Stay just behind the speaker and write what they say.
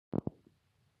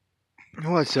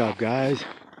What's up, guys?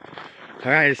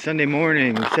 Alright, it's Sunday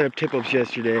morning. We set up tip-ups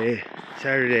yesterday,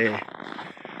 Saturday.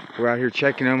 We're out here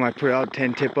checking them. I put out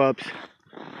 10 tip-ups.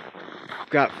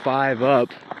 Got 5 up.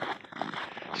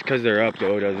 Just because they're up,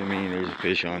 though, doesn't mean there's a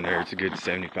fish on there. It's a good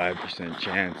 75%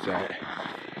 chance that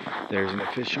there isn't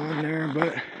a fish on there,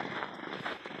 but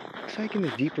looks like in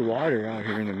the deeper water out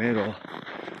here in the middle.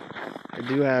 I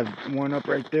do have one up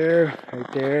right there,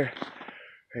 right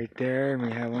there, and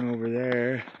we have one over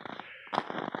there.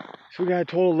 So we got a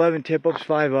total 11 tip-ups,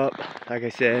 5 up, like I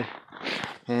said,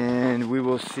 and we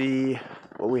will see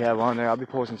what we have on there. I'll be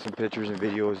posting some pictures and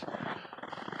videos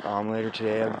later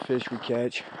today of the fish we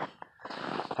catch.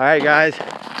 Alright guys,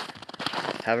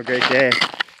 have a great day.